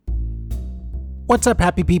What's up,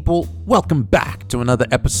 happy people? Welcome back to another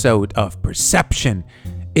episode of Perception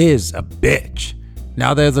is a Bitch.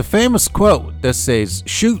 Now, there's a famous quote that says,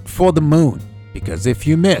 shoot for the moon, because if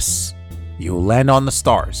you miss, you'll land on the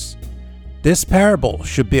stars. This parable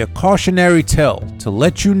should be a cautionary tale to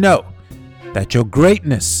let you know that your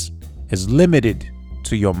greatness is limited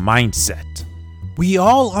to your mindset. We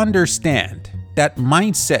all understand that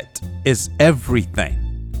mindset is everything.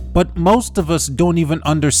 But most of us don't even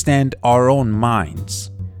understand our own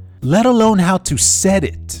minds, let alone how to set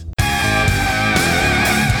it.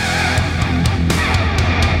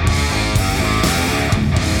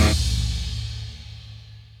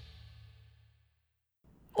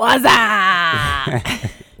 What's up?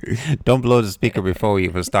 Don't blow the speaker before we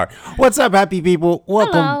even start. What's up, happy people?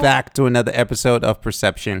 Welcome back to another episode of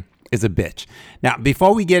Perception is a Bitch. Now,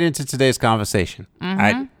 before we get into today's conversation,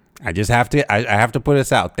 I just have to, I have to put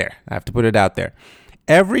this out there. I have to put it out there.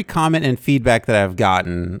 Every comment and feedback that I've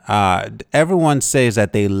gotten, everyone says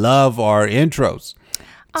that they love our intros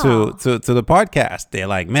to the podcast. They're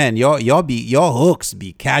like, man, your hooks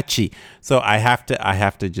be catchy. So I have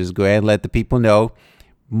to just go ahead and let the people know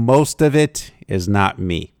most of it is not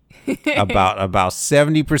me. about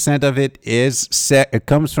 70% of it it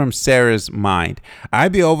comes from Sarah's mind. I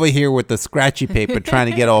be over here with the scratchy paper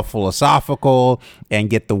trying to get all philosophical and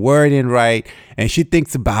get the word in right, and she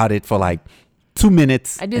thinks about it for like 2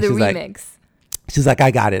 minutes. I do the remix. She's like,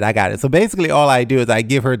 I got it. So basically all I do is I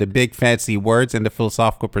give her the big fancy words and the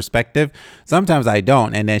philosophical perspective. Sometimes I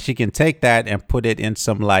don't, and then she can take that and put it in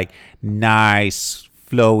some like nice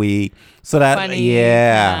flowy, so that funny,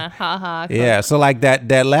 yeah, so like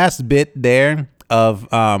that last bit there of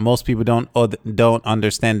most people don't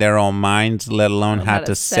understand their own minds, let alone how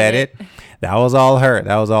to set it. That was all her.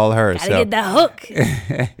 Gotta get that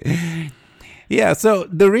hook. Yeah, so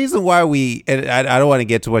the reason why I don't want to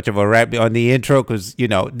get too much of a rap on the intro, because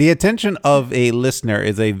the attention of a listener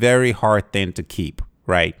is a very hard thing to keep,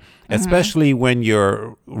 right? Especially when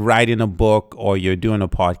you're writing a book or you're doing a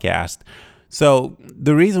podcast. So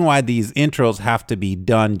the reason why these intros have to be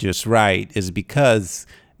done just right is because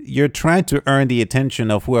you're trying to earn the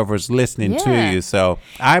attention of whoever's listening to you. So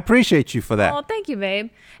I appreciate you for that. Oh, thank you, babe.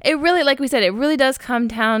 It really, like we said, it really does come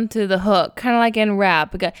down to the hook, kind of like in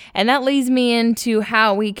rap. And that leads me into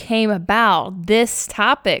how we came about this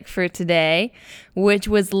topic for today, which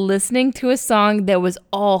was listening to a song that was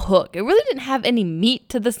all hook. It really didn't have any meat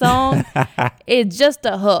to the song. It's just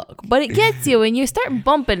a hook, but it gets you and you start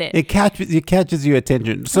bumping it. It catches your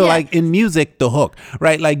attention. So like in music, the hook,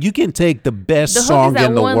 right? Like you can take the best song in the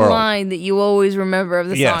world. The hook is that one line that you always remember of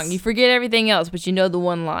the song. You forget everything else, but you know the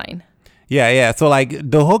one line. Yeah. So like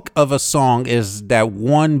the hook of a song is that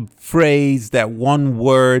one phrase, that one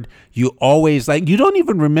word you always like. You don't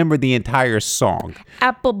even remember the entire song.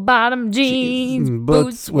 Apple bottom jeans,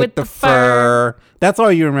 boots with the fur. That's all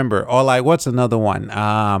you remember. Or like, what's another one?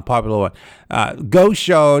 Popular one. Go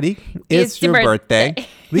shorty, it's your birthday.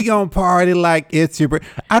 We gonna party like it's your birthday.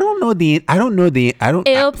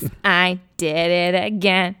 Oops, I did it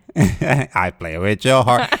again. I play with your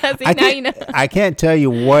heart. See, now you know. I can't tell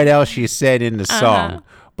you what else she said in the song,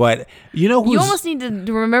 but you almost need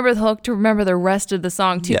to remember the hook to remember the rest of the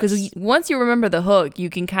song too, because once you remember the hook, you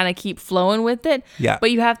can kind of keep flowing with it. Yeah.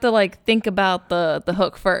 But you have to like think about the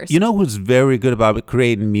hook first. You know who's very good about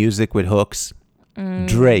creating music with hooks?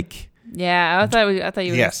 Drake. Yeah, I thought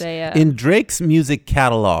you were going to say. In Drake's music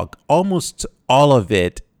catalog, almost all of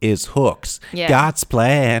it is hooks. Yeah. God's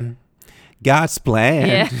plan.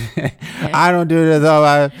 Yeah. I don't do this.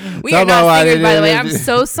 We are not singers, by the way. I'm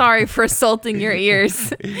so sorry for assaulting your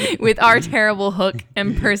ears with our terrible hook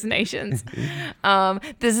impersonations.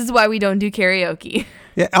 This is why we don't do karaoke.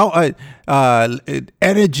 Yeah.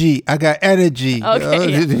 Energy. I got energy.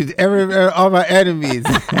 Okay. All my enemies.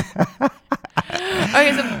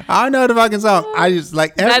 Okay, so I don't know the fucking song. I just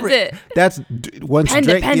like that's it. That's once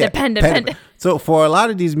Drake. Panda. So for a lot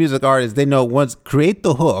of these music artists, they know once create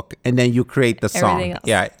the hook and then you create the song. Everything else.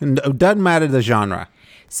 Yeah, it doesn't matter the genre.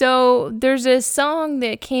 So there's a song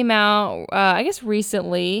that came out, I guess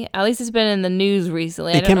recently. At least it's been in the news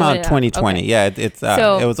recently. It came out in 2020. Okay. Yeah,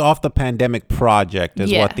 it was off the Pandemic Project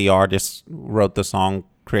is what the artist wrote the song,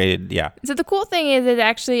 created. Yeah. So the cool thing is it's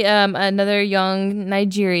actually another young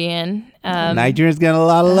Nigerian. Nigerians getting a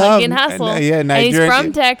lot of love. And hustle. Nigeria. And he's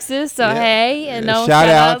from Texas, so hey, shout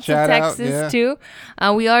out to Texas too.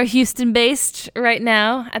 We are Houston based right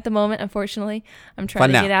now at the moment, unfortunately. I'm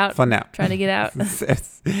trying to get out. For now. Trying to get out.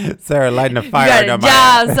 Sarah lighting a fire. You got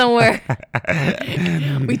a job somewhere.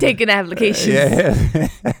 We taking applications.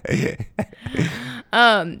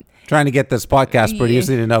 Trying to get this podcast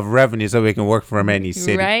producing enough revenue so we can work from any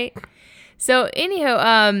city. Right. So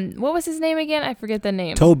anyhow, what was his name again? I forget the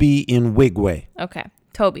name. Toby Nwigwe. Okay,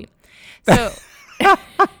 Toby. So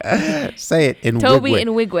say it in Toby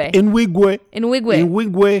Nwigwe. Nwigwe. Nwigwe.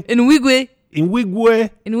 Nwigwe. Nwigwe.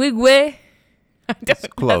 Nwigwe. It's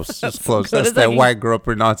close. It's close. That's that white girl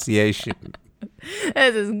pronunciation.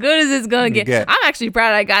 That's as good as it's gonna get. Yeah. I'm actually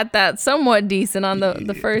proud I got that somewhat decent on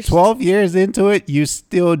the first. 12 years into it, you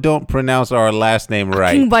still don't pronounce our last name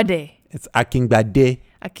right. Akingbade. It's Akingbade.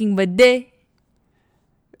 Akingbade.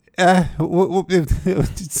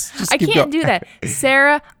 Just I keep can't do that.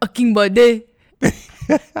 Sarah Akingbade. How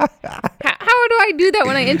do I do that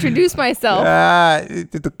when I introduce myself?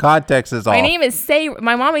 The context is off. My name is Sarah.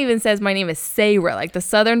 My mom even says my name is Sarah, like the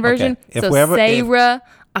southern version. Okay. If So we're ever- Sarah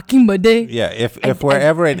Akingbade. Yeah, if we're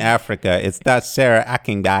ever in Africa, it's not Sarah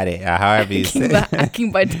Akingbade, or however you say it.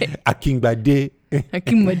 Akingbade. Akingbade.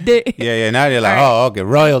 Akingbade. Yeah. Now they're like, All right. oh, okay,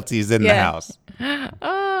 royalties in the Yeah. house.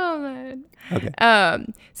 Oh man. Okay.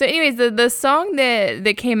 So anyways, the song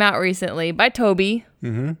that came out recently by Toby.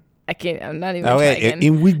 Mm-hmm. I'm not even trying again.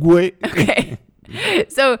 Nwigwe. Okay.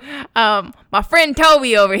 So my friend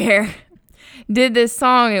Toby over here did this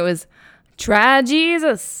song. It was Try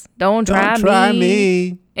Jesus, Don't Try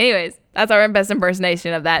Me. Anyways, that's our best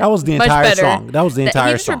impersonation of that. That was the Much entire better. song. That was the entire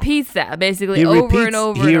He just song. repeats that basically over and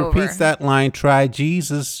over He and over. repeats that line, try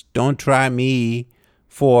Jesus, don't try me,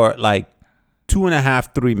 for like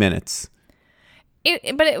 2.5, 3 minutes.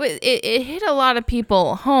 But it hit a lot of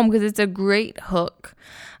people home because it's a great hook.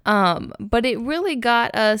 But it really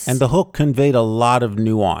got us. And the hook conveyed a lot of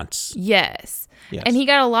nuance. Yes. Yes. And he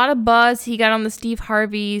got a lot of buzz. He got on the Steve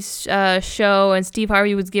Harvey's show, and Steve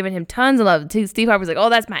Harvey was giving him tons of love. Steve Harvey was like, oh,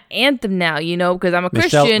 that's my anthem now, because I'm a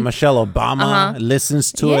Christian. Michelle Obama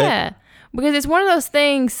listens to it. Yeah. Because it's one of those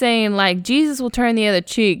things saying, like, Jesus will turn the other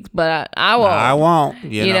cheek, but I won't. I won't.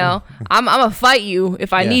 You know? I'm going to fight you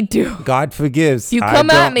if I need to. God forgives. You come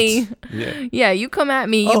at me. Yeah. Yeah, you come at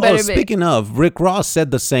me. You better be. Speaking of, Rick Ross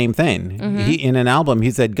said the same thing. Mm-hmm. In an album,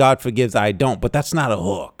 he said, God forgives, I don't. But that's not a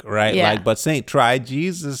hook, right? Yeah. But saying, try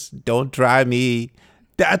Jesus, don't try me,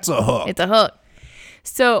 that's a hook. It's a hook.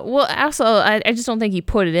 So, well, also, I just don't think he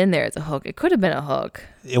put it in there as a hook. It could have been a hook.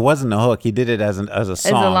 It wasn't a hook. He did it as a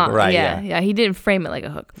song, right? Yeah. He didn't frame it like a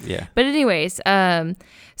hook. Yeah. But anyways,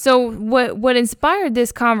 so what inspired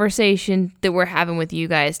this conversation that we're having with you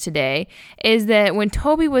guys today is that when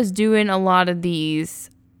Toby was doing a lot of these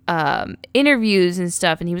interviews and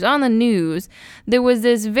stuff, and he was on the news, there was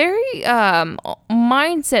this very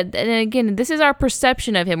mindset, and again, this is our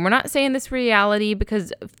perception of him. We're not saying this reality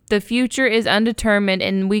because the future is undetermined,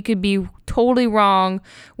 and we could be totally wrong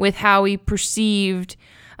with how he perceived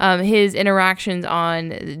his interactions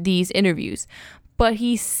on these interviews. But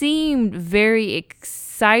he seemed very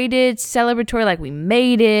excited, celebratory, like we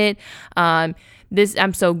made it. I'm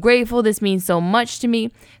so grateful. This means so much to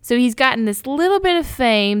me. So he's gotten this little bit of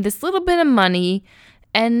fame, this little bit of money,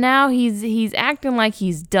 and now he's acting like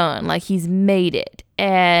he's done, like he's made it.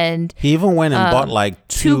 And he even went and bought like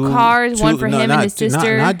two cars, one for him and his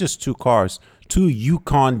sister. Not just 2 cars, 2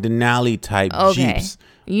 Yukon Denali type Jeeps.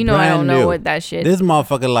 You know, I don't know what that shit. This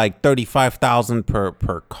motherfucker like $35,000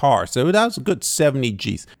 per car. So that was a good 70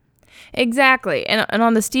 G's. Exactly. And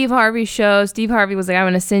on the Steve Harvey show, Steve Harvey was like, I'm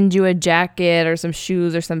going to send you a jacket or some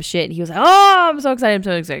shoes or some shit. And he was like, oh, I'm so excited. I'm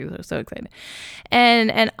so excited. So excited.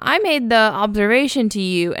 And I made the observation to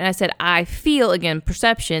you, and I said, I feel, again,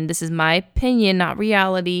 perception. This is my opinion, not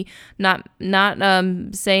reality, not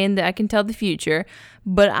saying that I can tell the future.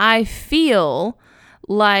 But I feel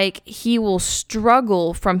like he will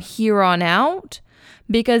struggle from here on out,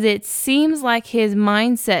 because it seems like his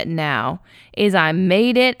mindset now is, I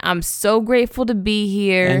made it. I'm so grateful to be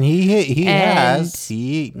here. And he's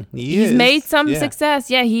made some success.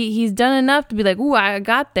 Yeah, he's done enough to be like, ooh, I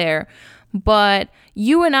got there. But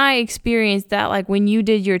you and I experienced that, like when you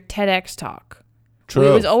did your TEDx talk. True,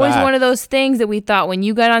 it was always one of those things that we thought when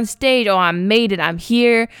you got on stage, oh, I made it. I'm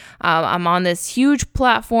here. I'm on this huge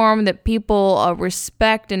platform that people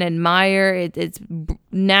respect and admire. It's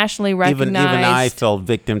nationally recognized. Even I fell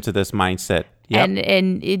victim to this mindset. Yep.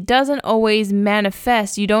 And it doesn't always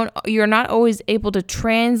manifest. You're not always able to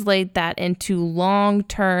translate that into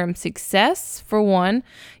long-term success, for one.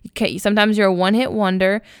 Sometimes you're a one-hit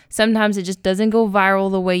wonder. Sometimes it just doesn't go viral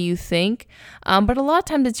the way you think. But a lot of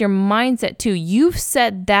times it's your mindset too. You've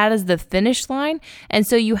set that as the finish line, and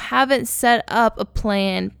so you haven't set up a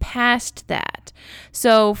plan past that.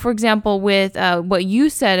 So, for example, with what you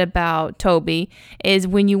said about Toby is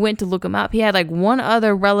when you went to look him up, he had like one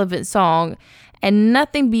other relevant song and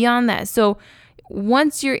nothing beyond that. So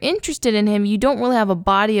once you're interested in him, you don't really have a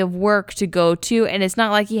body of work to go to. And it's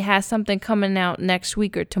not like he has something coming out next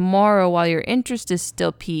week or tomorrow while your interest is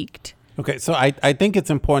still piqued. Okay, so I think it's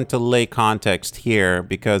important to lay context here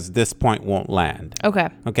because this point won't land. Okay.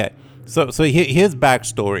 Okay, so here's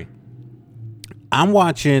backstory. I'm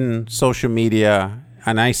watching social media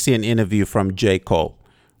and I see an interview from J. Cole.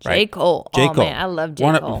 Right? J. Cole. J. Oh, Cole. man, I love J.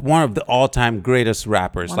 Cole. One of the all-time greatest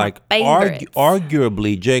rappers. One like of my favorites.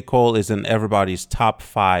 arguably, J. Cole is in everybody's top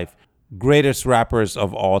 5 greatest rappers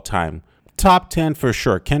of all time. Top 10 for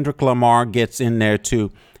sure. Kendrick Lamar gets in there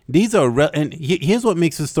too. These are, and here's what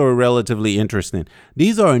makes the story relatively interesting.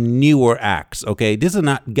 These are newer acts, okay? These are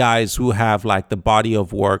not guys who have like the body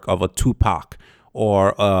of work of a Tupac or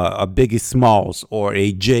a Biggie Smalls or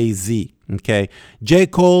a Jay-Z, okay? J.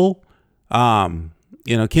 Cole,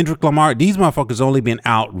 Kendrick Lamar, these motherfuckers only been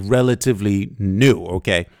out relatively new,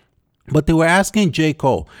 okay? But they were asking J.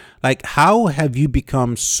 Cole, like, how have you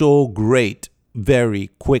become so great very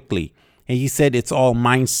quickly? And he said it's all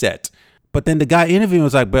mindset. But then the guy interviewing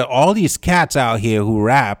was like, but all these cats out here who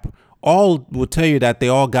rap all will tell you that they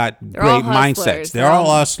all got great mindsets. They're all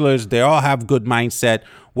hustlers. They all have good mindset.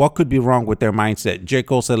 What could be wrong with their mindset? J.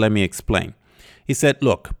 Cole said, let me explain. He said,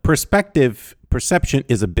 look, perception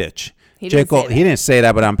is a bitch. J. Cole, he didn't say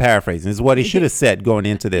that, but I'm paraphrasing. This is what he should have said going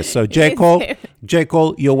into this. So J. Cole,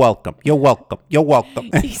 you're welcome. You're welcome. You're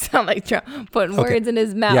welcome. You sound like Trump putting words in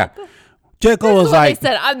his mouth. Yeah. J. Cole was like, he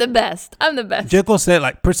said, I'm the best. I'm the best. J. Cole said,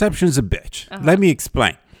 like, perception's a bitch. Let me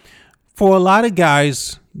explain. For a lot of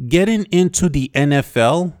guys, getting into the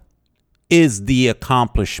NFL is the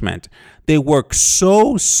accomplishment. They work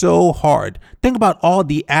so hard. Think about all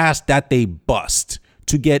the ass that they bust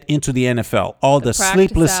to get into the NFL. All the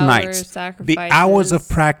sleepless nights, the hours of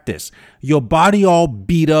practice, your body all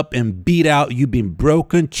beat up and beat out. You've been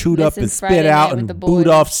broken, chewed up, and spit out and booed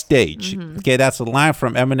off stage. Okay, that's a line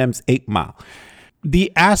from Eminem's 8 Mile.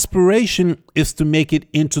 The aspiration is to make it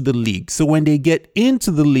into the league. So when they get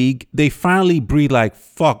into the league, they finally breathe like,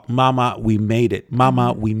 fuck, mama, we made it.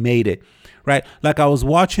 Mama, we made it. Right? Like I was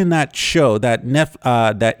watching that show, that HBO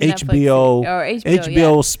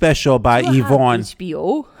special by Yvonne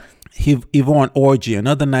Orji,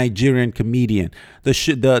 another Nigerian comedian.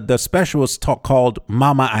 The special was called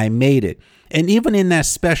Mama, I Made It. And even in that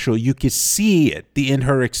special, you could see it in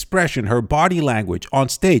her expression, her body language on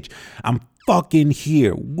stage. I'm fucking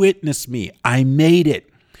here. Witness me. I made it.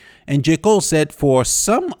 And J. Cole said for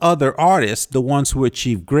some other artists, the ones who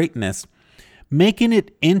achieve greatness, making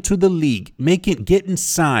it into the league, getting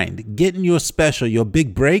signed, getting your special, your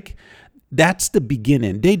big break, that's the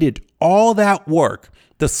beginning. They did all that work,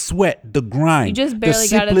 the sweat, the grind, the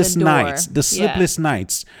sleepless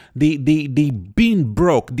nights, the being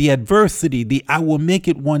broke, the adversity, the I will make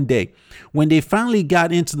it one day. When they finally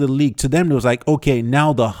got into the league, to them it was like, okay,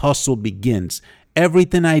 now the hustle begins.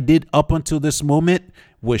 Everything I did up until this moment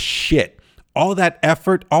was shit. All that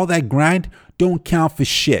effort, all that grind don't count for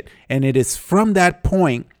shit. And it is from that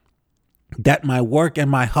point that my work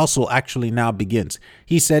and my hustle actually now begins.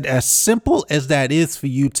 He said, as simple as that is for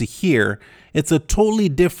you to hear, it's a totally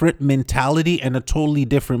different mentality and a totally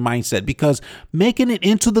different mindset, because making it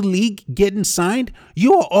into the league, getting signed,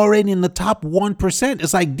 you are already in the top 1%.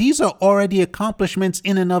 It's like these are already accomplishments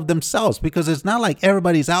in and of themselves, because it's not like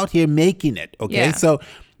everybody's out here making it. Okay. Yeah. So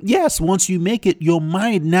yes, once you make it, your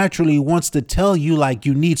mind naturally wants to tell you like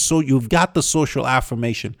you've got the social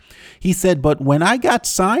affirmation. He said, but when I got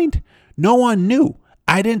signed, no one knew.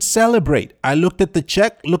 I didn't celebrate. I looked at the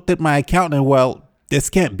check, looked at my account, and well, this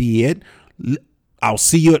can't be it. I'll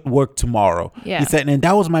see you at work tomorrow. Yeah. He said, and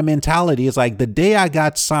that was my mentality. It's like the day I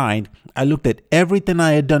got signed, I looked at everything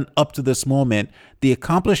I had done up to this moment, the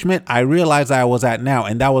accomplishment I realized I was at now,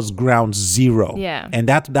 and that was ground zero. Yeah. And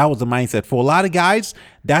that was the mindset. For a lot of guys,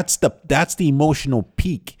 that's the emotional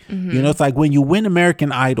peak. Mm-hmm. You know, it's like when you win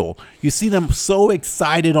American Idol, you see them so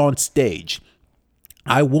excited on stage.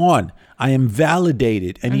 I won. I am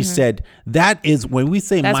validated. And he said, that is when we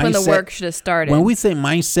say that's mindset. That's when the work should have started. When we say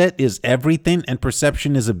mindset is everything and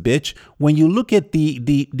perception is a bitch, when you look at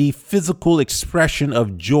the physical expression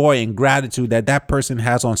of joy and gratitude that person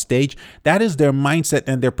has on stage, that is their mindset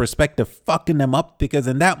and their perspective fucking them up, because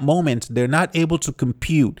in that moment, they're not able to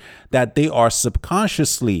compute that they are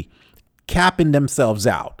subconsciously capping themselves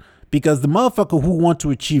out. Because the motherfucker who want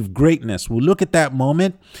to achieve greatness will look at that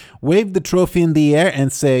moment, wave the trophy in the air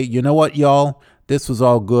and say, you know what, y'all, this was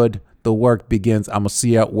all good. The work begins. I'm going to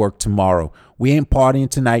see you at work tomorrow. We ain't partying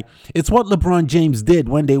tonight. It's what LeBron James did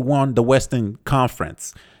when they won the Western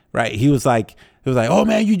Conference, right? He was like, oh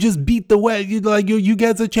man, you just beat the West. You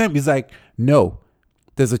guys are champions. He's like, no,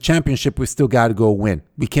 there's a championship, we still got to go win.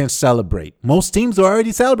 We can't celebrate. Most teams are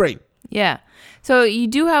already celebrating. Yeah. So you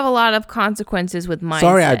do have a lot of consequences with mindset.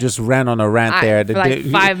 Sorry, I just ran on a rant there. For like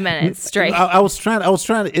 5 minutes straight. I was trying.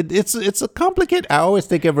 It's a complicated. I always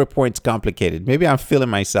think every point's complicated. Maybe I'm feeling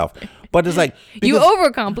myself, but it's like you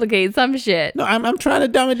overcomplicate some shit. No, I'm trying to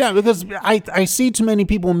dumb it down because I see too many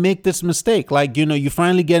people make this mistake. Like, you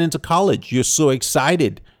finally get into college, you're so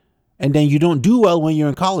excited, and then you don't do well when you're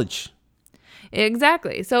in college.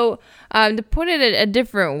 Exactly. So to put it a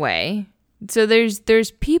different way, so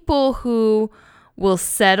there's people who will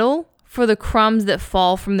settle for the crumbs that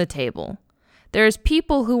fall from the table. There's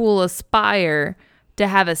people who will aspire to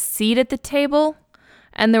have a seat at the table,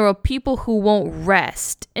 and there are people who won't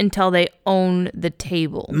rest until they own the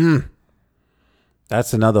table.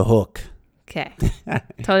 That's another hook. Okay.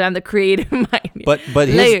 Told you I'm the creative mind. But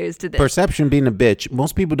layers to this. Perception being a bitch,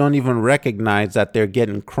 most people don't even recognize that they're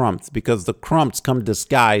getting crumbs because the crumbs come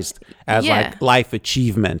disguised as like life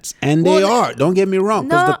achievements. And they are. Don't get me wrong.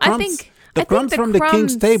 Because the crumbs from the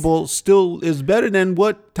king's table still is better than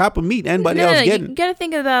what type of meat anybody else getting. You got to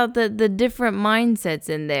think about the different mindsets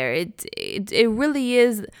in there. It really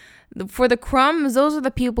is. For the crumbs, those are the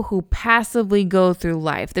people who passively go through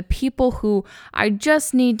life. The people who I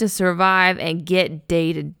just need to survive and get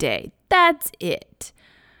day to day. That's it.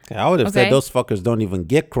 I would have said those fuckers don't even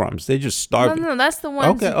get crumbs. They just starve. No, that's the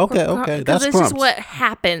ones. Okay. That's it's crumbs. just what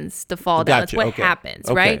happens to fall down. That's what happens,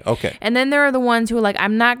 right? Okay. And then there are the ones who are like,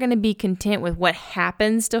 I'm not going to be content with what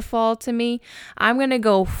happens to fall to me. I'm going to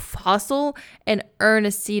go hustle and earn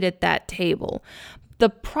a seat at that table. The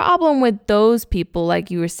problem with those people, like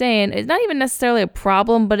you were saying, is not even necessarily a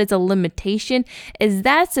problem, but it's a limitation, is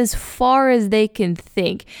that's as far as they can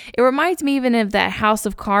think. It reminds me even of that House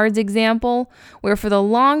of Cards example, where for the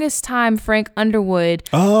longest time, Frank Underwood,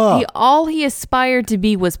 all he aspired to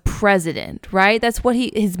be was president, right? That's what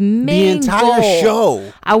his main goal. The entire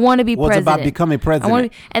show I want to be president. Was about becoming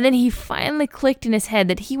president. And then he finally clicked in his head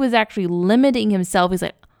that he was actually limiting himself. He's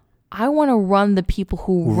like, I want to run the people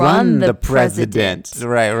who run the president.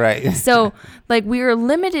 Right. So, like, we were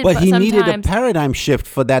limited. But he needed a paradigm shift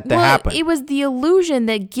for that to happen. It was the illusion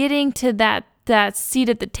that getting to that seat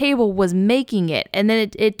at the table was making it. And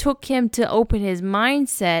then it took him to open his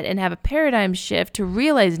mindset and have a paradigm shift to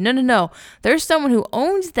realize, no. There's someone who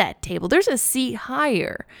owns that table. There's a seat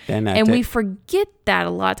higher. And we forget that a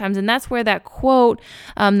lot of times. And that's where that quote,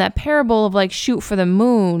 that parable of like shoot for the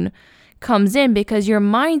moon comes in, because your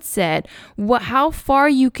mindset, how far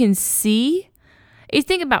you can see. You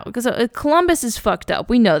think about, because Columbus is fucked up.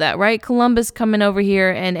 We know that, right? Columbus coming over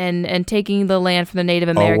here and taking the land from the Native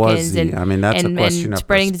Americans. Was he? I mean, that's a question of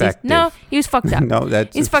perspective. No, he was fucked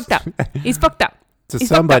up. He's fucked up. He's fucked up. To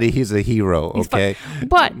somebody, he's a hero. Okay,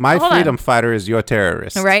 but my freedom fighter is your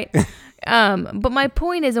terrorist. Right. But my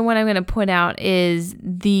point is, and what I'm going to point out is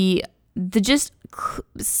the just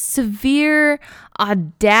severe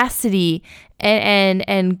audacity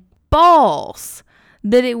and balls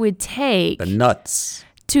that it would take, the nuts,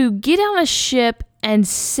 to get on a ship and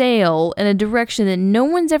sail in a direction that no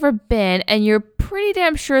one's ever been, and you're pretty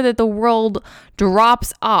damn sure that the world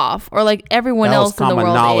drops off, or like everyone else in the world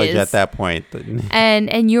is. Knowledge at that point.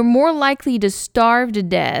 and you're more likely to starve to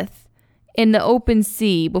death in the open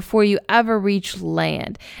sea before you ever reach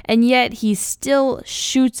land. And yet he still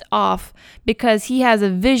shoots off because he has a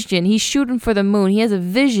vision. He's shooting for the moon. He has a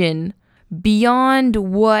vision beyond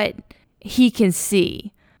what he can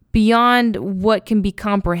see, beyond what can be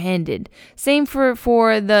comprehended. Same for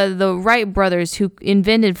the Wright brothers who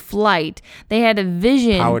invented flight. They had a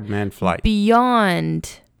vision, powered man flight,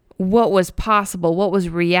 beyond what was possible, what was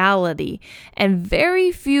reality. And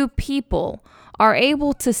very few people are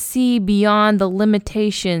able to see beyond the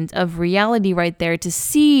limitations of reality right there, to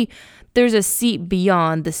see there's a seat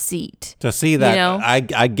beyond the seat. To see that,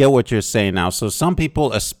 I get what you're saying now. So some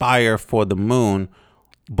people aspire for the moon,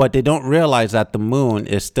 but they don't realize that the moon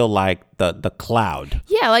is still like the cloud.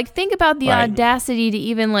 Yeah, like think about the audacity to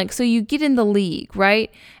even like, so you get in the league,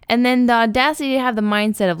 right? And then the audacity to have the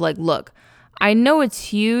mindset of like, look, I know it's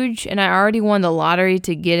huge and I already won the lottery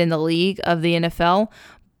to get in the league of the NFL,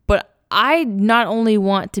 I not only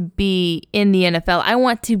want to be in the NFL, I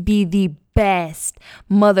want to be the best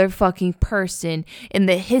motherfucking person in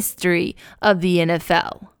the history of the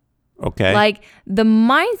NFL. Okay. Like the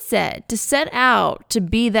mindset to set out to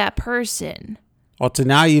be that person. Or to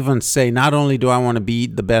now even say, not only do I want to be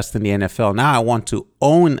the best in the NFL, now I want to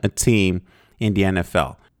own a team in the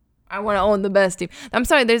NFL. I want to own the best team. I'm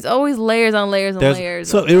sorry, there's always layers on layers on layers.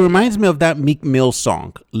 So it reminds me of that Meek Mill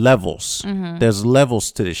song, Levels. Mm-hmm. There's levels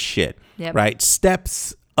to this shit, right?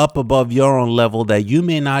 Steps up above your own level that you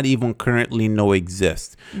may not even currently know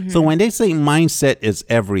exists. So when they say mindset is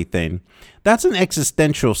everything, that's an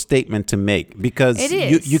existential statement to make, because It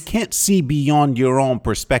is. you can't see beyond your own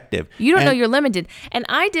perspective. You don't know you're limited. And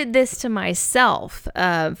I did this to myself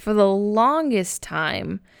for the longest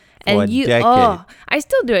time. And For a decade. I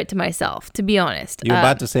still do it to myself, to be honest. You're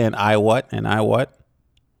about to say an I what and I what?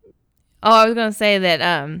 Oh, I was going to say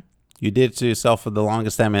that You did it to yourself for the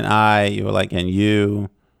longest time, and you were like, and you.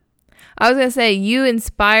 I was going to say you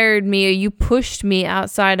inspired me, or you pushed me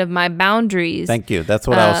outside of my boundaries. Thank you. That's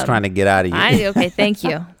what I was trying to get out of you. Okay, thank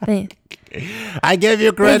you. I give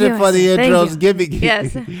you credit for the Thank intros. you. Give me,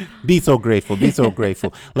 Yes. Be so grateful. Be so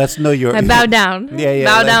grateful. Let's know your. I bow down.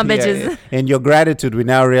 Bow down, bitches. And your gratitude, we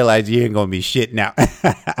now realize you ain't gonna be shit now.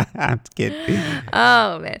 I'm just kidding.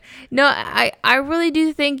 Oh man, no, I really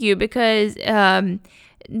do thank you, because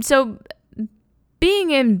so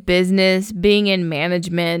being in business, being in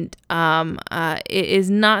management, it is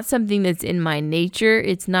not something that's in my nature.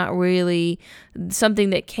 It's not really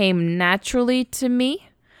something that came naturally to me.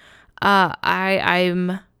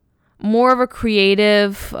 I'm more of a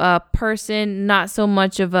creative person, not so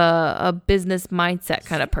much of a business mindset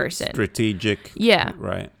kind of person. Strategic. Yeah.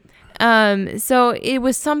 Right. So it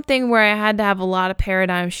was something where I had to have a lot of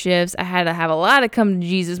paradigm shifts. I had to have a lot of come to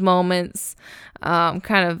Jesus moments,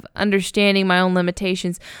 kind of understanding my own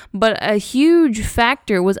limitations. But a huge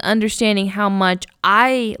factor was understanding how much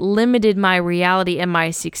I limited my reality and my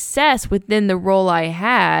success within the role I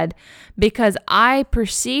had, because I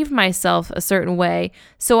perceived myself a certain way.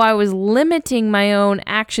 So I was limiting my own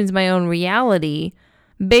actions, my own reality,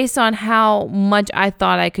 based on how much I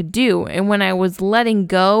thought I could do. And when I was letting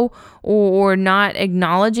go or not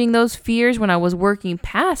acknowledging those fears, when I was working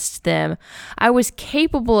past them, I was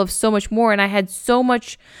capable of so much more. And I had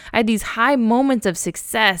these high moments of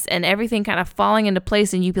success and everything kind of falling into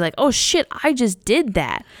place. And you'd be like, oh shit, I just did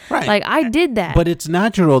that. Right. Like I did that. But it's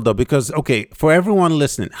natural though, because, okay, for everyone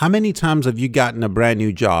listening, how many times have you gotten a brand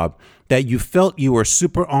new job that you felt you were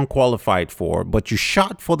super unqualified for, but you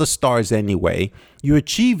shot for the stars anyway? You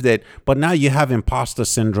achieved it, but now you have imposter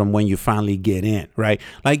syndrome when you finally get in, right?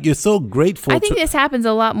 Like you're so grateful. I think this happens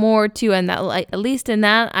a lot more too, and that, like, at least in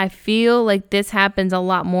that, I feel like this happens a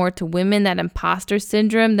lot more to women, that imposter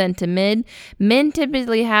syndrome, than to men. Men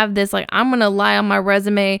typically have this, like, I'm gonna lie on my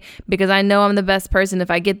resume because I know I'm the best person.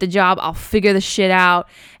 If I get the job, I'll figure the shit out.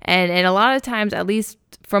 And a lot of times, at least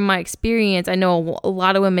from my experience, I know a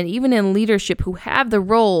lot of women, even in leadership, who have the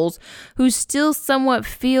roles, who still somewhat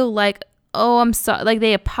feel like, oh, I'm sorry, like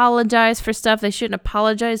they apologize for stuff they shouldn't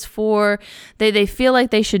apologize for. They feel like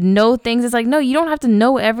they should know things. It's like, no, you don't have to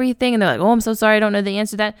know everything. And they're like, oh, I'm so sorry, I don't know the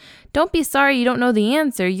answer to that. Don't be sorry you don't know the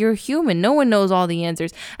answer. You're human. No one knows all the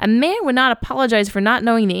answers. A man would not apologize for not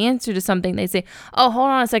knowing the answer to something. They say, oh, hold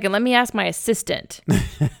on a second, let me ask my assistant.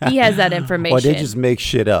 He has that information. Or they just make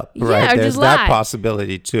shit up, right? Yeah, or There's just that lie.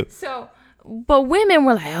 possibility too. So, but women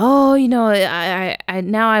were like, oh, you know, I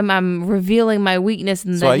now I'm revealing my weakness.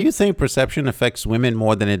 And So are you saying perception affects women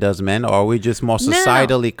more than it does men, or are we just more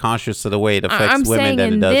societally conscious of the way it affects I'm women saying than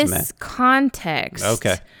it in does men? this context,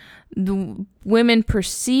 Okay. the women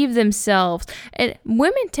perceive themselves, and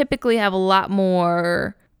women typically have a lot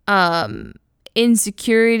more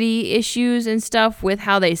insecurity issues and stuff with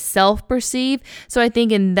how they self-perceive. So I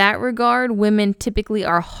think in that regard, women typically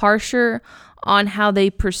are harsher on how they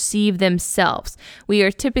perceive themselves. We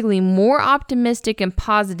are typically more optimistic and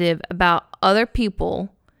positive about other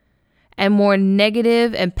people, and more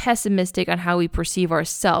negative and pessimistic on how we perceive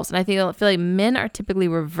ourselves. And I feel like men are typically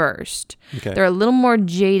reversed. Okay. They're a little more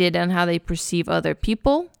jaded on how they perceive other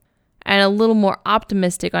people, and a little more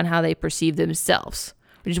optimistic on how they perceive themselves,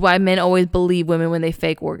 which is why men always believe women when they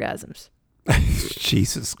fake orgasms.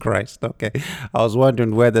 Jesus Christ. Okay. I was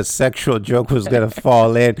wondering where the sexual joke was going to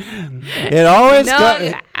fall in. It always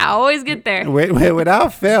I always get there.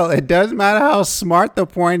 without fail. It doesn't matter how smart the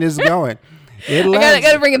point is going. It I lands,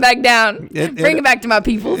 gotta bring it back down. Bring it- it back to my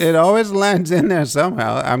people. it always lands in there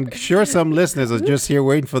somehow. I'm sure some listeners are just here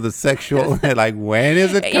waiting for the sexual, like, when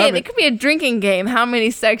is it Yeah, coming? it could be a drinking game. How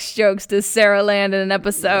many sex jokes does Sarah land in an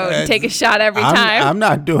episode? Take a shot every time. I'm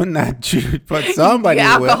not doing that, Jude, but somebody will.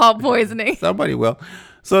 Alcohol poisoning. Somebody will.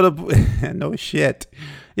 So no shit.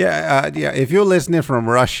 Yeah. If you're listening from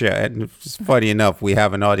Russia, and it's funny enough, we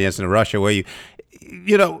have an audience in Russia where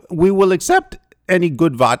we will accept any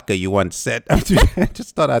good vodka you want sent. I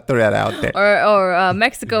just thought I'd throw that out there. Or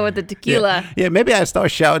Mexico with the tequila. Yeah, maybe I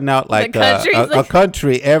start shouting out like a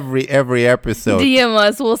country every episode. DM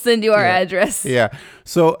us. We'll send you our address. Yeah.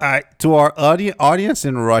 So to our audience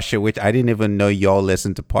in Russia, which I didn't even know y'all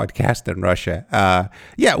listen to podcasts in Russia.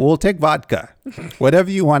 We'll take vodka.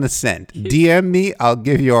 Whatever you want to send. DM me. I'll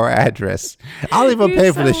give you our address. I'll even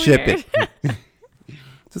pay for the shipping.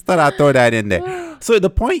 Just thought I'd throw that in there. So the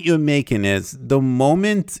point you're making is the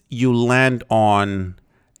moment you land on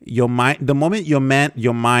your mind, the moment your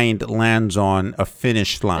mind lands on a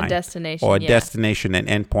finish line, a destination, or a destination and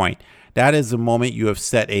endpoint, that is the moment you have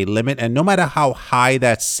set a limit. And no matter how high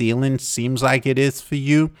that ceiling seems like it is for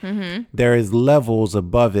you, there is levels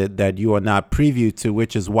above it that you are not privy to,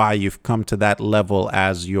 which is why you've come to that level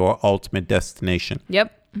as your ultimate destination.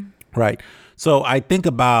 Yep. Right. So I think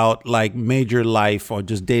about like major life or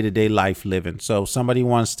just day-to-day life living. So somebody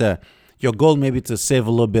wants to, your goal maybe to save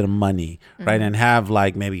a little bit of money, right? And have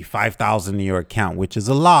like maybe 5,000 in your account, which is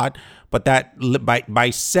a lot. But that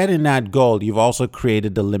by setting that goal, you've also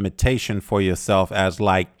created the limitation for yourself as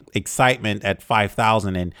like excitement at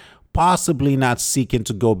 5,000 and possibly not seeking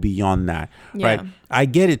to go beyond that, right? I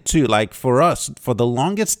get it too. Like for us, for the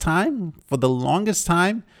longest time,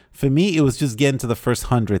 for me, it was just getting to the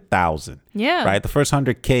first 100,000. Yeah. Right. The first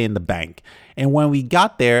 100K in the bank. And when we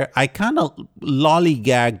got there, I kind of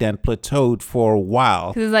lollygagged and plateaued for a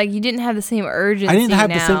while. Because like you didn't have the same urgency. I didn't have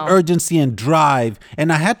the same urgency and drive,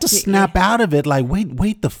 and I had to snap out of it. Like, wait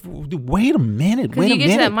a minute. Because you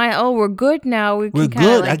get to that mind, we're good now. We're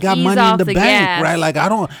good. I got money in the bank, gas. Right? Like I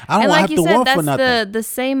don't have to work for nothing. That's the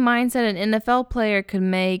same mindset an NFL player could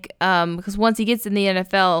make. Because once he gets in the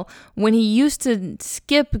NFL, when he used to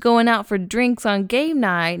skip going out for drinks on game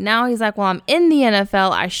night, now he's like, well, I'm in the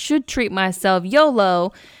NFL. I should treat myself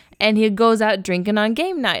YOLO, and he goes out drinking on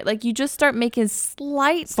game night. Like you just start making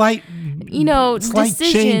slight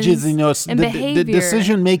decisions changes in your behavior. The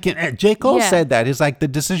decision making. J. Cole said that. It's like the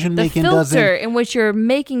decision making doesn't. The filter in which you're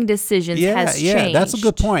making decisions has changed. Yeah, that's a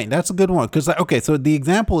good point. That's a good one. Because so the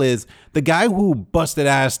example is the guy who busted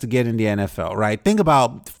ass to get in the NFL, right? Think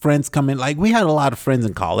about friends coming. Like we had a lot of friends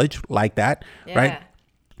in college like that, right?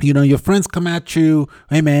 You know, your friends come at you,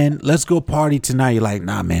 hey, man, let's go party tonight. You're like,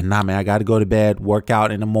 nah, man, I got to go to bed, work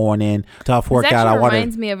out in the morning, tough workout. It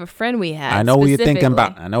reminds me of a friend we had. I know what you're thinking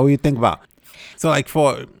about. So, like,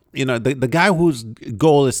 for, the guy whose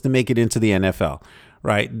goal is to make it into the NFL,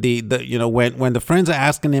 right? When the friends are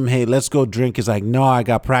asking him, hey, let's go drink, he's like, no, I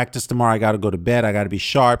got practice tomorrow. I got to go to bed. I got to be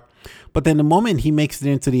sharp. But then the moment he makes it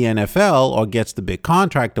into the NFL or gets the big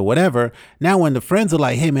contract or whatever, now when the friends are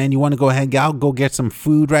like, hey, man, you want to go hang out, go get some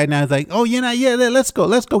food right now? It's like, oh, let's go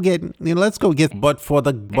get. But for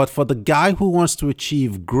the guy who wants to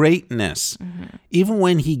achieve greatness, even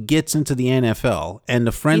when he gets into the NFL and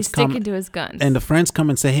the friends sticking to his guns, and the friends come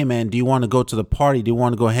and say, hey, man, do you want to go to the party? Do you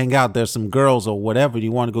want to go hang out? There's some girls or whatever. Do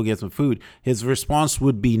you want to go get some food? His response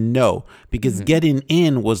would be no, because getting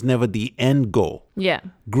in was never the end goal. Yeah.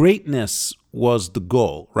 Greatness was the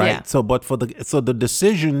goal, right? Yeah. So the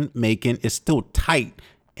decision making is still tight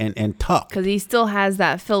and tough. Because he still has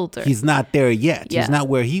that filter. He's not there yet. Yeah. He's not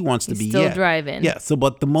where he wants to be still yet. Still driving. Yeah. So,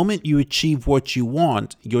 but the moment you achieve what you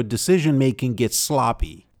want, your decision making gets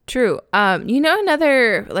sloppy. True.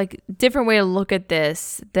 Another like different way to look at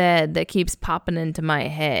this that keeps popping into my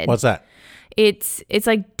head. What's that? It's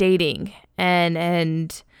like dating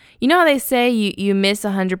and you know how they say you miss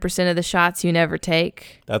 100% of the shots you never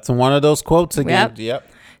take? That's one of those quotes again. Yep.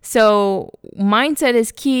 So mindset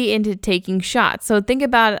is key into taking shots. So think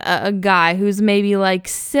about a guy who's maybe like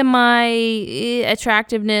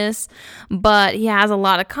semi-attractiveness, but he has a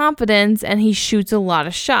lot of confidence and he shoots a lot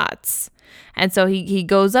of shots. And so he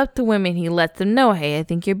goes up to women, he lets them know, hey, I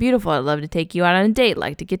think you're beautiful. I'd love to take you out on a date,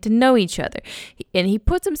 like to get to know each other. And he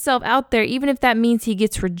puts himself out there, even if that means he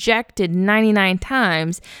gets rejected 99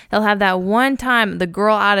 times, he'll have that one time the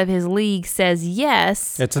girl out of his league says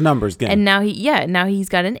yes. It's a numbers game. And now he's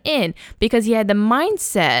got an in because he had the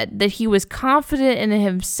mindset that he was confident in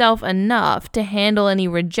himself enough to handle any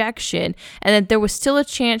rejection and that there was still a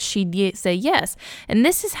chance she'd say yes. And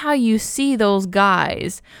this is how you see those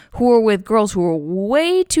guys who are with girls who are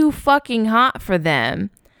way too fucking hot for them,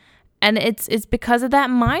 and it's because of that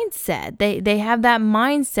mindset. They have that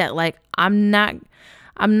mindset like I'm not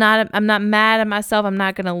mad at myself. I'm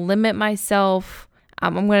not gonna limit myself.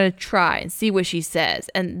 I'm gonna try and see what she says,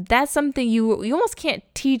 and that's something you almost can't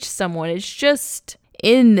teach someone. It's just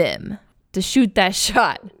in them to shoot that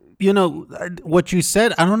shot. You know, what you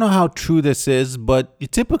said, I don't know how true this is, but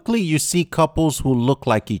typically you see couples who look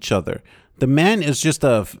like each other. The man is just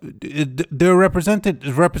they're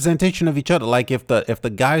representation of each other. Like if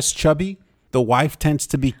the guy's chubby, the wife tends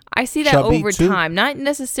to be I see that chubby over too. time, not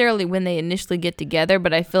necessarily when they initially get together,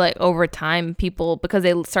 but I feel like over time, people, because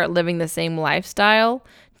they start living the same lifestyle,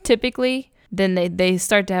 typically, then they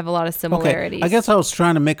start to have a lot of similarities. Okay. I guess I was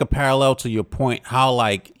trying to make a parallel to your point, how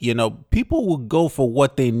like, people will go for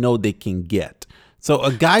what they know they can get. So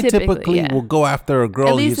a guy typically will go after a girl.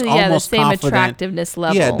 At least, he's almost the same confident. attractiveness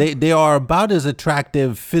level. Yeah, they are about as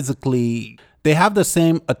attractive physically. They have the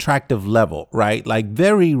same attractive level, right? Like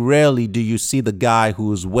very rarely do you see the guy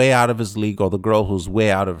who's way out of his league or the girl who's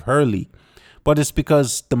way out of her league. But it's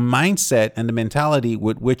because the mindset and the mentality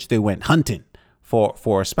with which they went hunting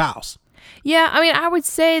for a spouse. Yeah, I mean, I would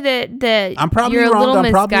say that I'm probably you're a wrong. little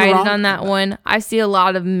I'm probably misguided wrong. on that one. I see a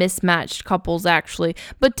lot of mismatched couples actually,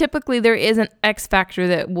 but typically there is an X factor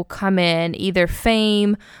that will come in, either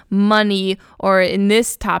fame, money, or in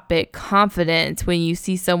this topic, confidence. When you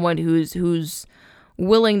see someone who's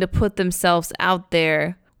willing to put themselves out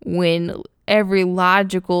there, when every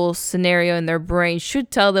logical scenario in their brain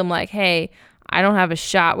should tell them like, "Hey, I don't have a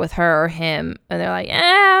shot with her or him," and they're like,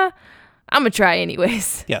 I'm gonna try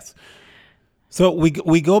anyways. Yes. So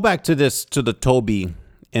we go back to the Toby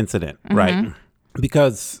incident, right?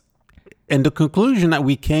 Because and the conclusion that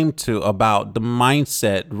we came to about the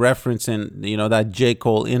mindset referencing, that J.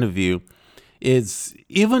 Cole interview is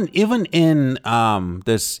even in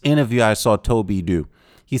this interview I saw Toby do.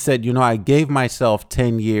 He said, I gave myself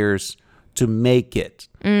 10 years to make it,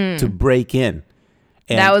 to break in.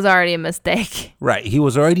 And that was already a mistake. Right. He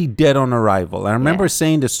was already dead on arrival. And I remember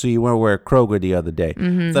saying this to you when we were at Kroger the other day,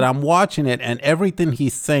 that I'm watching it and everything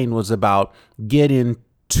he's saying was about getting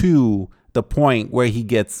to the point where he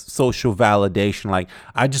gets social validation. Like,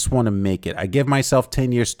 I just want to make it. I give myself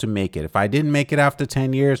 10 years to make it. If I didn't make it after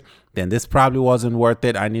 10 years, then this probably wasn't worth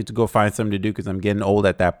it. I need to go find something to do because I'm getting old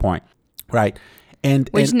at that point. Right.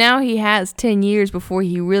 Which now he has 10 years before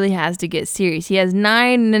he really has to get serious. He has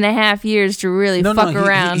 9.5 years to really fuck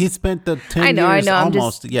around. He spent the 10 years I know.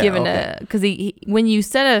 almost. I'm just giving because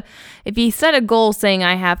if he set a goal saying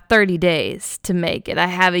I have 30 days to make it, I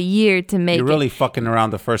have a year to make it. You're really fucking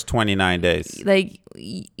around the first 29 days. Like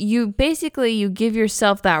you give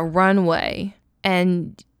yourself that runway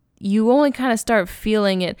and you only kind of start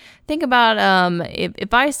feeling it. Think about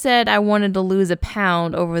if I said I wanted to lose a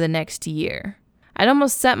pound over the next year, I'd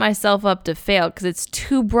almost set myself up to fail because it's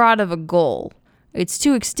too broad of a goal. It's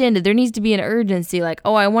too extended. There needs to be an urgency like,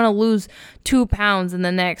 I want to lose 2 pounds in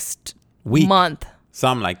the next month.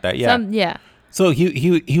 Something like that, yeah. Yeah. So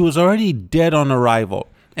he was already dead on arrival.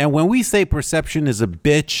 And when we say perception is a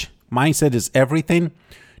bitch, mindset is everything,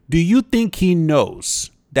 do you think he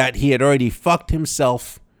knows that he had already fucked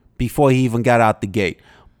himself before he even got out the gate?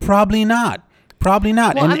 Probably not. Probably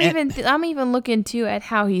not. Well, I'm even looking too at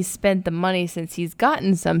how he's spent the money since he's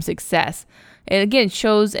gotten some success. It again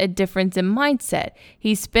shows a difference in mindset.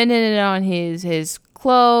 He's spending it on his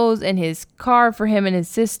clothes and his car for him and his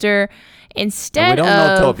sister. Instead we don't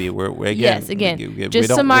know Toby. We're just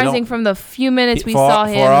summarizing from the few minutes we saw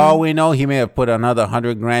him. For all we know, he may have put another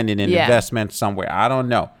 $100,000 in an investment somewhere. I don't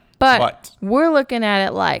know. But we're looking at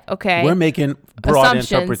it like, okay, we're making broad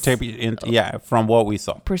interpretation, from what we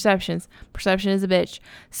saw. Perception is a bitch.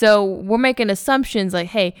 So we're making assumptions like,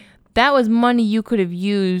 hey, that was money you could have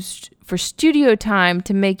used for studio time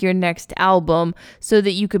to make your next album so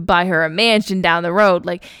that you could buy her a mansion down the road.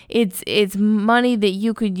 Like it's money that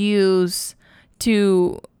you could use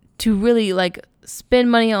to really like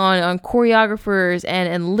spend money on choreographers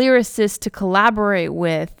and lyricists to collaborate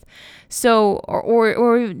with. So,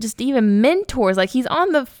 or just even mentors, like he's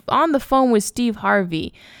on the phone with Steve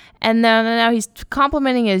Harvey, and then now he's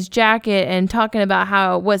complimenting his jacket and talking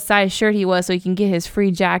about what size shirt he was so he can get his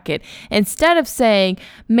free jacket. Instead of saying,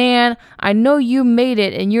 "Man, I know you made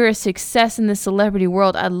it and you're a success in the celebrity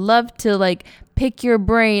world. I'd love to like pick your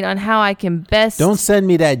brain on how I can best." Don't send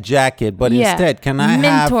me that jacket, but instead, can I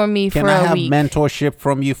have mentorship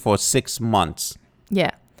from you for 6 months?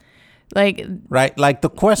 Yeah. Right, like the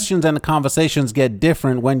questions and the conversations get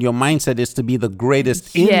different when your mindset is to be the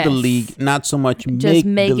greatest in the league, not so much just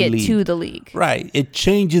make it to the league. Right, it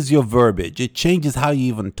changes your verbiage. It changes how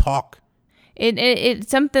you even talk.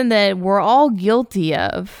 It's something that we're all guilty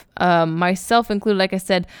of, myself included. Like I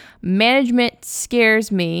said, management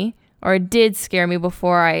scares me, or it did scare me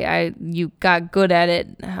before you got good at it,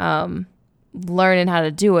 learning how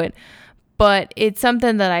to do it. But it's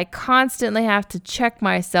something that I constantly have to check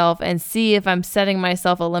myself and see if I'm setting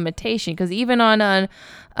myself a limitation. Because even on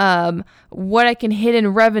what I can hit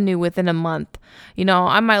in revenue within a month,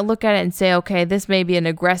 I might look at it and say, okay, this may be an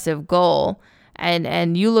aggressive goal.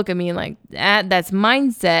 And you look at me like that's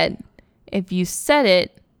mindset. If you set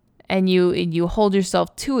it and you hold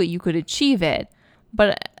yourself to it, you could achieve it.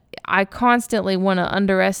 But I constantly want to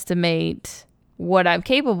underestimate what I'm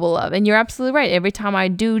capable of. And you're absolutely right. Every time I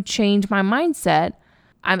do change my mindset,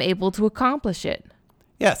 I'm able to accomplish it.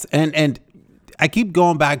 Yes, and I keep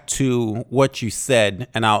going back to what you said,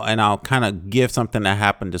 and I'll kind of give something that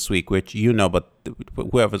happened this week, which you know, but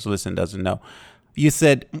whoever's listening doesn't know. You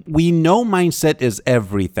said we know mindset is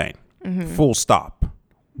everything, full stop.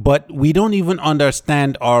 But we don't even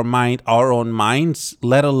understand our own minds,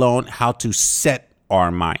 let alone how to set our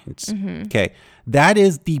minds. Okay. That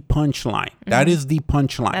is the punchline. That is the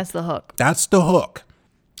punchline. That's the hook. That's the hook.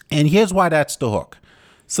 And here's why that's the hook.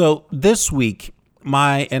 So this week,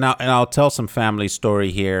 I'll tell some family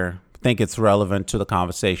story here. I think it's relevant to the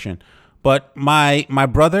conversation. But my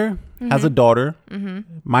brother has a daughter,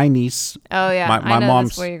 my niece. Oh yeah, my I know mom's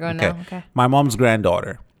that's where you're going now. Okay. My mom's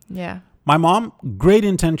granddaughter. Yeah. My mom, great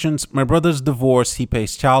intentions. My brother's divorced. He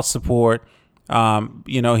pays child support.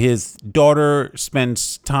 His daughter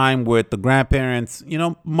spends time with the grandparents.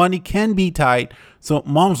 Money can be tight. So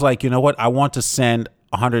mom's like, you know what? I want to send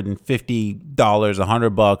 $150,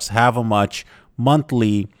 $100, however much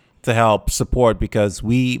monthly to help support because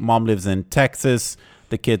mom lives in Texas.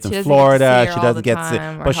 The kids in Florida. She doesn't get to see,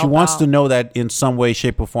 but she wants to know that in some way,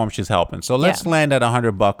 shape, or form she's helping. So let's land at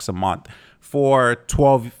 $100 a month for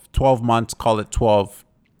 12 months. Call it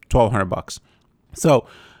 $1,200. So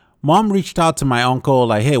mom reached out to my uncle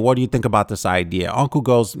like, hey, what do you think about this idea? Uncle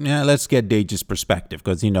goes, yeah, let's get Deja's perspective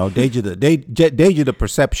because Deja the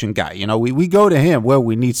perception guy. We go to him where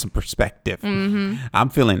we need some perspective. I'm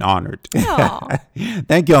feeling honored.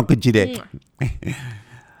 Thank you, Uncle Jide.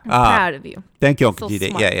 I'm proud of you. Thank you, Uncle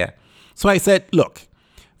Jide. Yeah. So I said, look,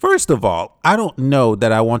 first of all, I don't know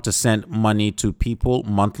that I want to send money to people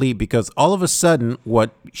monthly because all of a sudden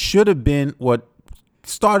what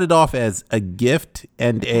started off as a gift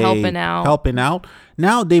and helping out.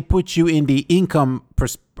 Now they put you in the income.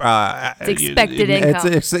 It's expected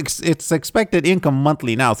income. It's expected income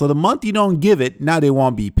monthly now. So the month you don't give it, now they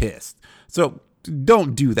won't be pissed. So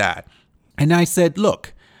don't do that. And I said,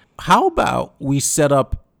 look, how about we set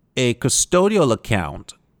up a custodial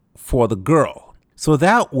account for the girl? So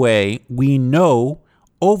that way we know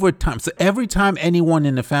over time. So every time anyone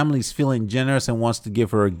in the family is feeling generous and wants to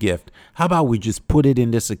give her a gift, how about we just put it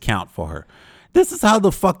in this account for her? This is how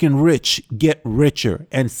the fucking rich get richer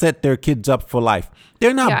and set their kids up for life.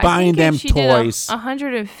 They're not buying them toys. Did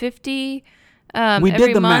 150 we every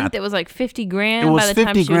did the month. math. It was like 50 grand. It was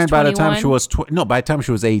 50 grand by the time she was by the time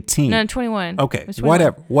she was 18. No, 21. Okay,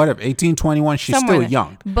 whatever. 18, 21. She's still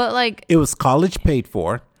young. But like it was college paid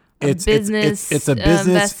for. It's a business. It's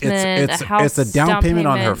a down payment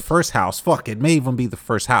on her first house. Fuck, it may even be the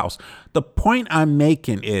first house. The point I'm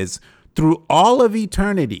making is through all of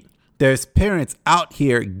eternity, there's parents out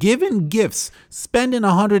here giving gifts, spending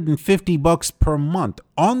 $150 per month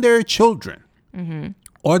on their children,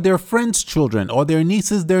 or their friends' children, or their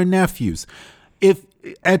nieces, their nephews. If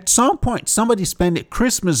at some point somebody spending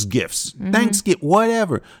Christmas gifts, Thanksgiving,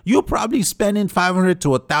 whatever, you're probably spending $500 to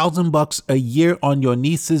 $1,000 a year on your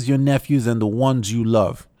nieces, your nephews, and the ones you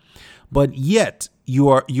love. But yet you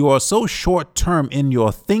are so short term in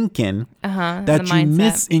your thinking that you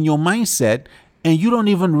miss in your mindset, and you don't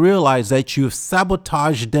even realize that you've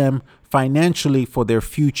sabotaged them financially for their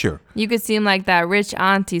future. You could seem like that rich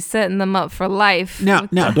auntie setting them up for life. Now,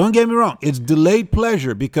 don't get me wrong. It's delayed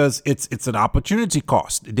pleasure because it's an opportunity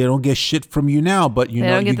cost. They don't get shit from you now, but they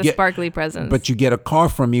don't get the sparkly presents. But you get a car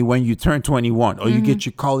from me when you turn 21, or you get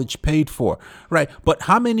your college paid for, right? But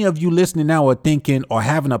how many of you listening now are thinking or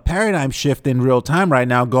having a paradigm shift in real time right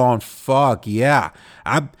now, going, "Fuck yeah,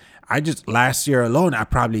 I just last year alone, I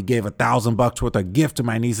probably gave $1,000 worth of gift to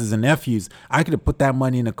my nieces and nephews. I could have put that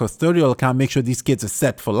money in a custodial account, make sure these kids are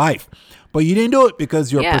set for life. But you didn't do it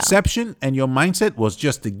because your perception and your mindset was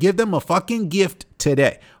just to give them a fucking gift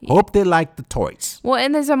today. Hope they like the toys. Well,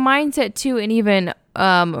 and there's a mindset too, and even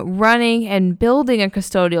running and building a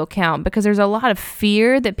custodial account, because there's a lot of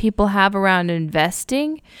fear that people have around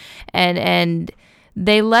investing, and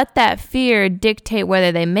they let that fear dictate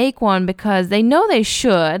whether they make one because they know they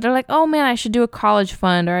should. They're like, oh man, I should do a college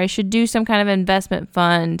fund, or I should do some kind of investment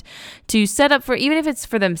fund to set up for, even if it's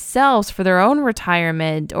for themselves, for their own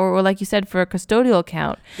retirement, or like you said, for a custodial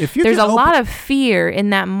account. There's a lot of fear in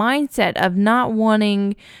that mindset of not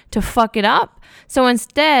wanting to fuck it up. So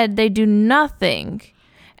instead they do nothing.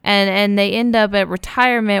 and they end up at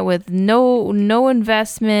retirement with no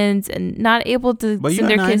investments and not able to send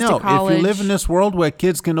their kids to college. If you live in this world where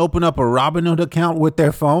kids can open up a Robinhood account with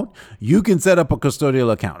their phone, you can set up a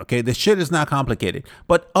custodial account. Okay, the shit is not complicated.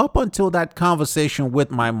 But up until that conversation with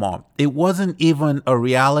my mom, it wasn't even a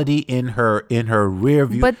reality in her rear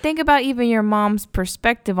view. But think about even your mom's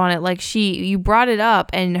perspective on it. Like you brought it up,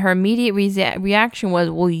 and her immediate reaction was,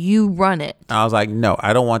 "Well, you run it." I was like, "No,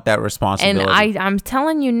 I don't want that responsibility." And I'm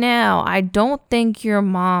telling you now, I don't think your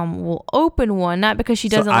mom will open one, not because she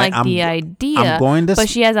doesn't like the idea, but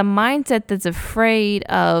she has a mindset that's afraid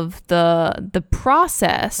of the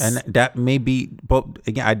process. And that may be, but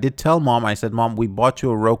again, I did tell Mom, I said, "Mom, we bought you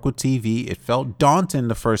a Roku TV. It felt daunting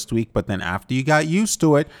the first week, but then after you got used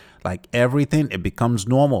to it, like everything, it becomes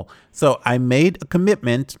normal." So I made a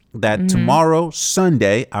commitment that tomorrow,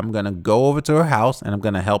 Sunday, I'm going to go over to her house and I'm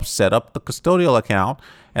going to help set up the custodial account.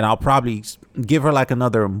 And I'll probably give her like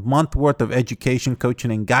another month worth of education,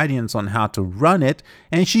 coaching, and guidance on how to run it.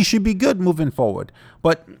 And she should be good moving forward.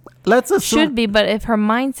 But let's assume. Should be, but if her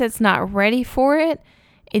mindset's not ready for it,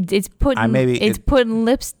 it's putting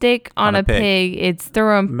lipstick on a pig. It's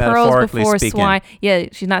throwing pearls before swine. Yeah,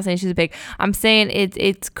 she's not saying she's a pig. I'm saying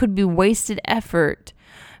it could be wasted effort.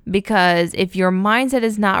 Because if your mindset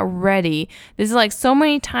is not ready, this is like so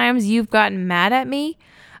many times you've gotten mad at me.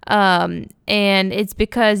 And it's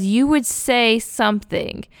because you would say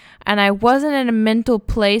something and I wasn't in a mental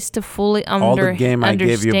place to fully all the game I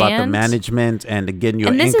gave you about the management and getting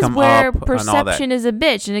your income up. And this is where perception is a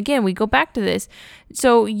bitch. And again, we go back to this.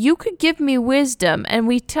 So you could give me wisdom, and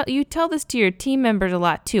you tell this to your team members a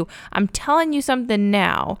lot too. I'm telling you something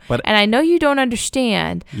now, and I know you don't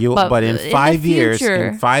understand. But in 5 years,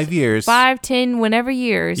 5, 10, whenever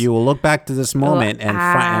years, you will look back to this moment and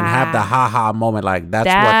have the ha moment, like that's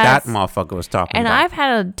what that motherfucker was talking about. And I've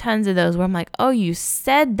had tons of those where I'm like, oh, you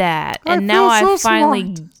said that, and now I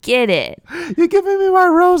finally get it. You're giving me my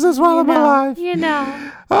roses while I'm alive.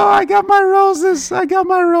 Oh, I got my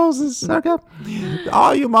roses. Okay.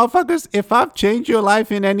 All you motherfuckers, if I've changed your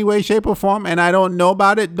life in any way, shape, or form, and I don't know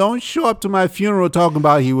about it, don't show up to my funeral talking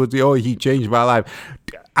about he changed my life.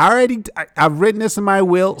 I've written this in my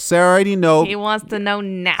will. Sarah already know. He wants to know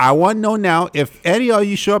now. I want to know now. If any of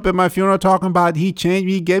you show up at my funeral talking about he changed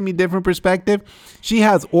me, he gave me different perspective, she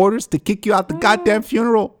has orders to kick you out the goddamn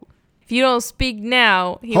funeral. If you don't speak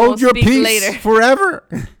now, he won't Hold your speak peace later. Forever.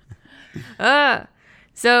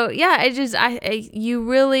 So yeah, you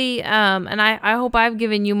really, and I hope I've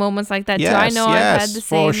given you moments like that too. I know I've had the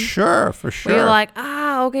same. For sure. Where you're like,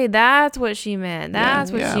 okay, that's what she meant.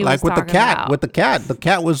 That's what she was talking about. With the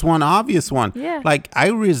cat was one obvious one. Yeah. Like I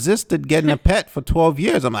resisted getting a pet for 12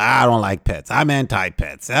 years. I'm like, I don't like pets. I'm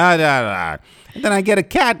anti-pets. And then I get a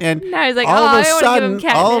cat, and now he's like, all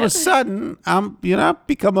of a sudden, I'm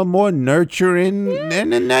become a more nurturing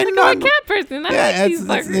and I'm a cat person.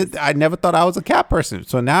 I never thought I was a cat person.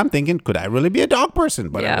 So now I'm thinking, could I really be a dog person?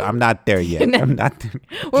 But I'm not there yet. I'm not.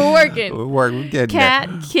 We're working. We're getting cat,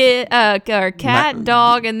 there. kid, or cat,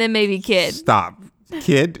 dog, and then maybe kid. Stop.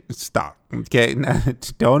 Okay,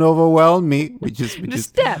 don't overwhelm me. We just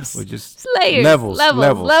steps. We just layers, levels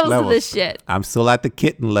of this shit. I'm still at the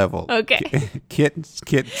kitten level. Okay, kittens.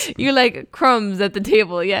 You're like crumbs at the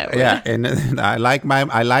table. Yeah, and I like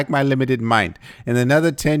my limited mind. In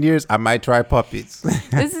another 10 years, I might try puppies.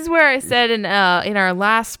 This is where I said in our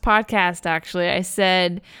last podcast. Actually, I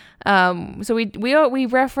said. So we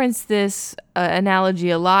reference this analogy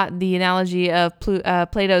a lot, the analogy of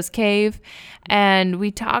Plato's cave, and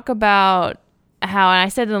we talk about how, and I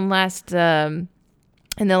said in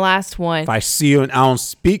the last one, if I see you and I don't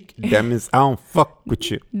speak, that means I don't fuck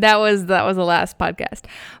with you. That was the last podcast,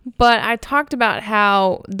 but I talked about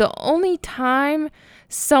how the only time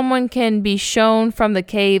someone can be shown from the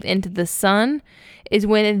cave into the sun is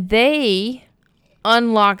when they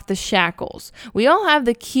unlock the shackles. We all have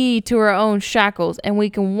the key to our own shackles, and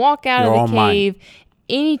we can walk out of the cave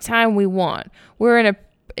anytime we want.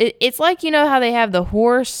 It's like, how they have the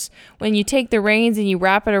horse when you take the reins and you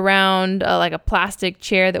wrap it around like a plastic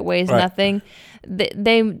chair that weighs nothing.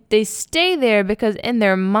 They stay there because in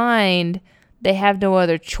their mind they have no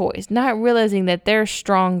other choice, not realizing that they're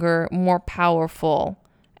stronger, more powerful,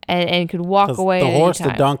 and could walk away. The horse,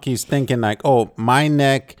 the donkey's thinking like, oh, my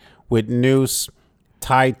neck with noose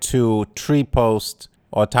tied to tree post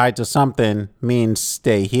or tied to something means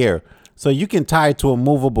stay here. So you can tie it to a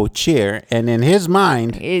movable chair, and in his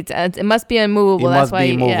mind, it must be immovable. That's why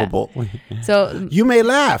immovable. Yeah. So you may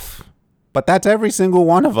laugh, but that's every single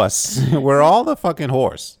one of us. We're all the fucking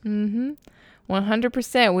horse.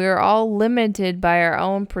 100%. We are all limited by our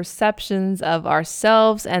own perceptions of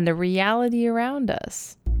ourselves and the reality around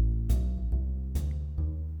us.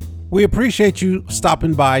 We appreciate you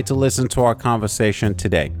stopping by to listen to our conversation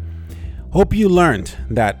today. Hope you learned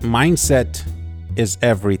that mindset is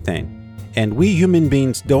everything. And we human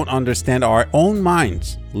beings don't understand our own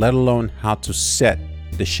minds, let alone how to set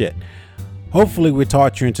the shit. Hopefully we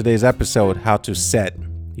taught you in today's episode how to set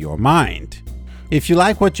your mind. If you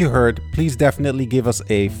like what you heard, please definitely give us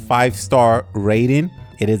a 5-star rating.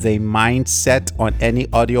 It is a mindset on any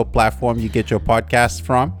audio platform you get your podcast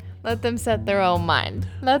from. Let them set their own mind.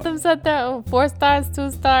 Let them set their own 4 stars,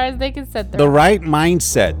 2 stars. They can set their The own. right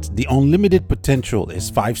mindset, the unlimited potential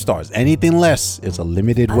is 5 stars. Anything less is a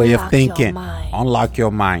limited way of Unlock your thinking. mind. Unlock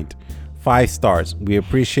your mind. 5 stars. We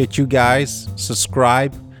appreciate you guys.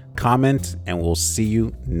 Subscribe, comment, and we'll see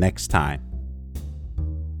you next time.